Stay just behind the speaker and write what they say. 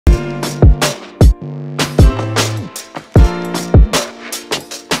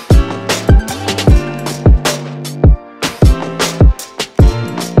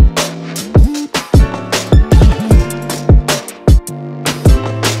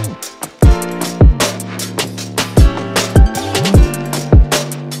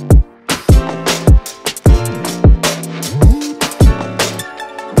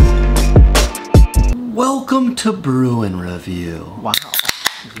to Bruin review. Wow.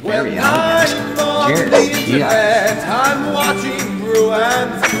 Very honest. Cheers. Yeah. I'm watching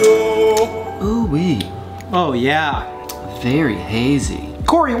Bruin flow. Ooh wee. Oh yeah. Very hazy.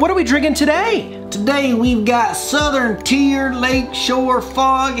 Corey, what are we drinking today? Today we've got Southern Tier Lake Shore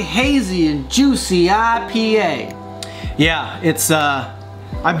Fog Hazy and Juicy IPA. Yeah, it's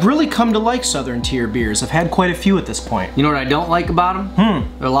I've really come to like Southern Tier beers. I've had quite a few at this point. You know what I don't like about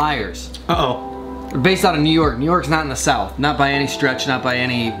them? They're liars. Uh-oh. They're based out of New York. New York's not in the South. Not by any stretch, not by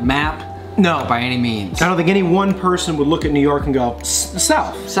any map. No. Not by any means. I don't think any one person would look at New York and go,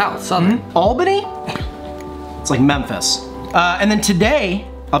 South. Southern. Albany? It's like Memphis. And then today,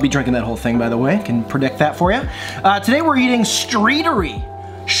 I'll be drinking that whole thing, by the way. Can predict that for you. Today we're eating Streatery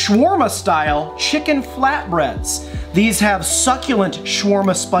shawarma style chicken flatbreads. These have succulent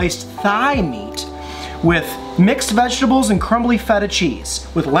shawarma spiced thigh meat with mixed vegetables and crumbly feta cheese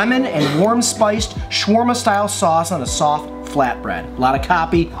with lemon and warm spiced shawarma style sauce on a soft flatbread. A lot of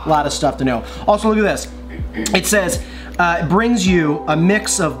copy, a lot of stuff to know. Also look at this. It says it brings you a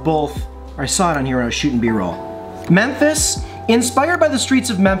mix of both, I saw it on here when I was shooting B-roll. Memphis, inspired by the streets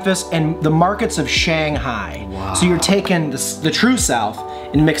of Memphis and the markets of Shanghai. Wow. So you're taking the true South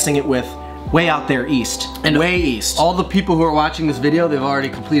and mixing it with way out there east, and way east. All the people who are watching this video, they've already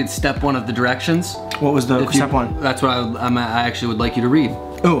completed step 1 of the directions. What was the step 1? That's what I actually would like you to read.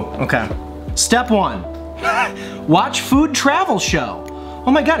 Ooh, okay. Step 1, watch food travel show.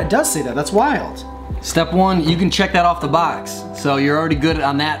 Oh my God, it does say that, that's wild. Step 1, you can check that off the box. So you're already good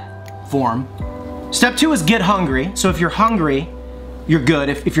on that form. Step 2 is get hungry. So if you're hungry, you're good.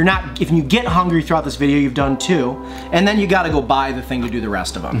 If you get hungry throughout this video, you've done 2. And then you gotta go buy the thing to do the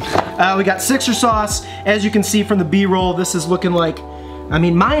rest of them. We got Sixer sauce. As you can see from the B-roll, this is looking like, I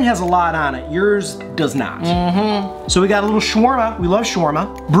mean, mine has a lot on it. Yours does not. So we got a little shawarma. We love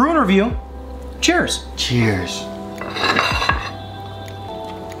shawarma. Bruin review. Cheers. Cheers.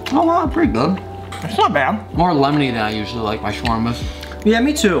 Oh wow, pretty good. It's not bad. More lemony than I usually like my shawarmas. Yeah,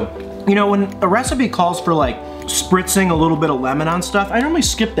 me too. You know, when a recipe calls for like spritzing a little bit of lemon on stuff, I normally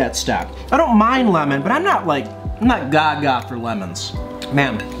skip that step. I don't mind lemon, but I'm not gaga for lemons.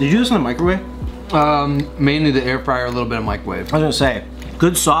 Man, did you do this in the microwave? Mainly the air fryer, a little bit of microwave. I was gonna say,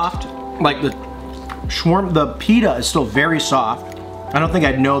 good soft. Like the shawarma, the pita is still very soft. I don't think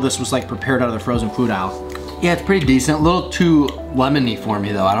I'd know this was like prepared out of the frozen food aisle. Yeah, it's pretty decent. A little too lemony for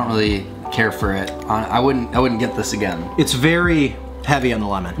me though. I don't really care for it. I wouldn't get this again. It's very heavy on the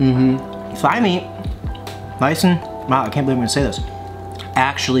lemon. Thigh meat, nice and, wow, I can't believe I'm gonna say this,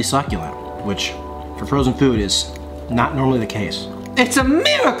 actually succulent, which for frozen food is not normally the case. It's a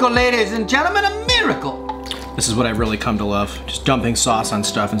miracle, ladies and gentlemen, a miracle. This is what I've really come to love, just dumping sauce on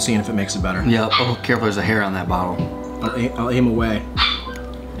stuff and seeing if it makes it better. Yeah, oh, careful, there's a hair on that bottle. I'll aim away.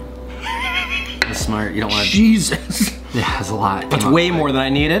 That's smart, you don't want to. Jesus. Yeah, that's a lot. That's way more than I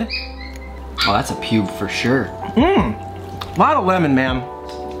needed. Oh, that's a pube for sure. A lot of lemon, man.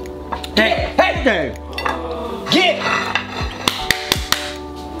 Hey, get!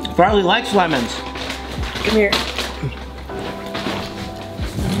 Farley likes lemons. Come here.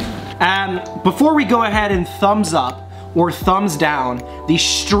 Before we go ahead and thumbs up or thumbs down the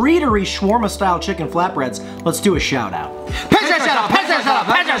Streatery shawarma style chicken flatbreads, let's do a shout out. Patreon shout out, Patreon shout out,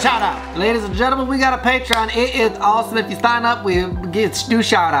 Patreon shout out. Ladies and gentlemen, we got a Patreon. It is awesome. If you sign up, we do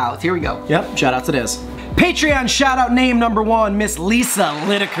shout outs. Here we go. Yep, shout outs it is. Patreon shout out name number 1, Miss Lisa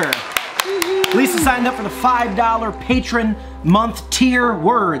Lideker. Lisa signed up for the $5 patron month tier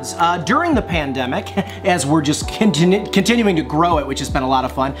words during the pandemic, as we're just continuing to grow it, which has been a lot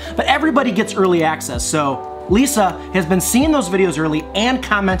of fun. But everybody gets early access, so Lisa has been seeing those videos early and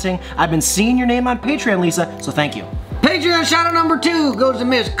commenting. I've been seeing your name on Patreon, Lisa, so thank you. Patreon shout out number 2 goes to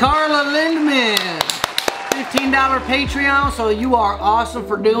Miss Carla Lindman. $15 Patreon, so you are awesome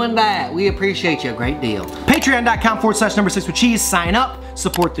for doing that. We appreciate you a great deal. Patreon.com/number6 with cheese. Sign up,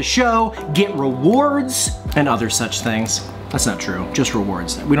 support the show, get rewards, and other such things. That's not true, just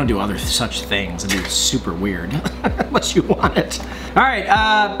rewards. We don't do other such things. It'd be super weird, unless you want it. All right,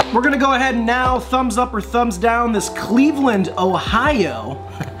 we're gonna go ahead and now thumbs up or thumbs down this Cleveland, Ohio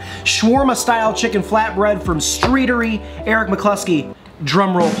shawarma style chicken flatbread from Streatery. Eric McCluskey,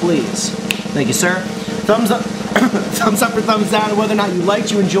 drum roll please. Thank you, sir. Thumbs up, thumbs up or thumbs down, whether or not you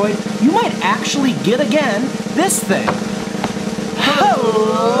liked, you enjoyed. You might actually get again this thing.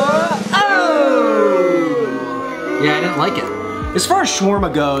 Yeah, I didn't like it. As far as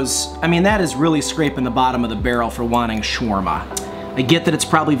shawarma goes, I mean, that is really scraping the bottom of the barrel for wanting shawarma. I get that it's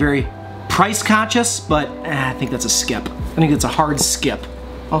probably very price conscious, but I think that's a skip. I think it's a hard skip.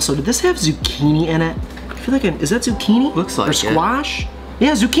 Also, did this have zucchini in it? I feel like, is that zucchini? Looks like or squash?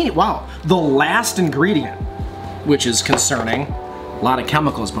 Yeah, zucchini. Wow, the last ingredient. which is concerning. A lot of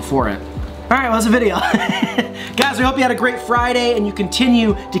chemicals before it. All right, well, that's a video. Guys, we hope you had a great Friday and you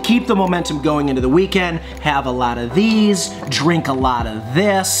continue to keep the momentum going into the weekend. Have a lot of these, drink a lot of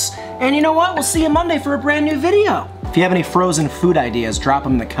this, and you know what? We'll see you Monday for a brand new video. If you have any frozen food ideas, drop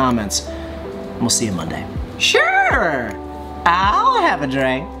them in the comments, and we'll see you Monday. Sure, I'll have a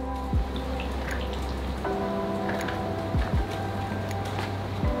drink.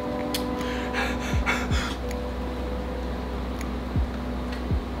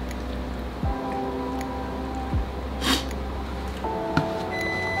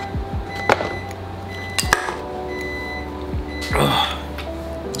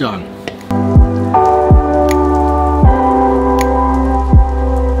 Done.